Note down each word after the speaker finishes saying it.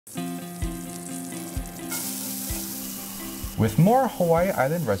With more Hawai'i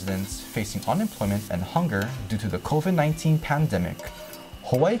Island residents facing unemployment and hunger due to the COVID-19 pandemic,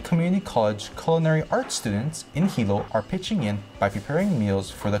 Hawaii Community College Culinary Arts students in Hilo are pitching in by preparing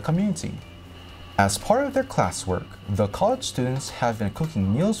meals for the community. As part of their classwork, the college students have been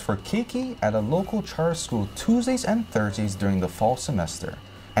cooking meals for keiki at a local charter school Tuesdays and Thursdays during the fall semester.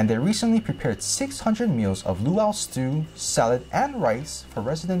 And they recently prepared 600 meals of luau stew, salad, and rice for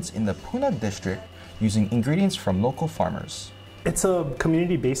residents in the Puna District using ingredients from local farmers. It's a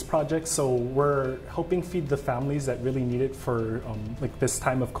community-based project, so we're helping feed the families that really need it for this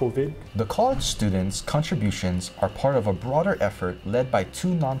time of COVID. The college students' contributions are part of a broader effort led by two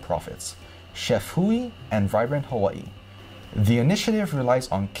nonprofits, Chef Hui and Vibrant Hawaii. The initiative relies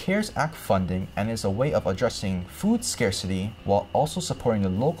on CARES Act funding and is a way of addressing food scarcity while also supporting the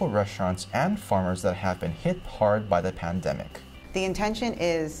local restaurants and farmers that have been hit hard by the pandemic. The intention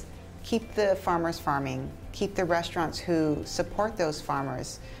is keep the farmers farming, keep the restaurants who support those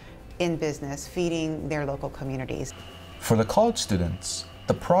farmers in business, feeding their local communities. For the college students,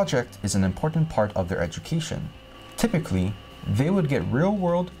 the project is an important part of their education. Typically, they would get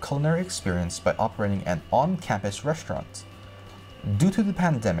real-world culinary experience by operating an on-campus restaurant. Due to the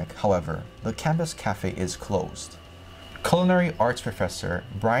pandemic, however, the campus cafe is closed. Culinary arts professor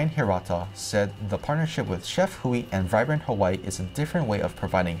Brian Hirata said the partnership with Chef Hui and Vibrant Hawaii is a different way of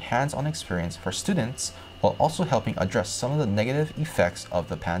providing hands-on experience for students while also helping address some of the negative effects of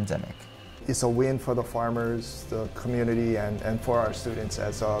the pandemic. It's a win for the farmers, the community, and for our students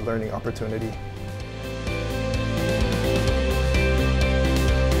as a learning opportunity.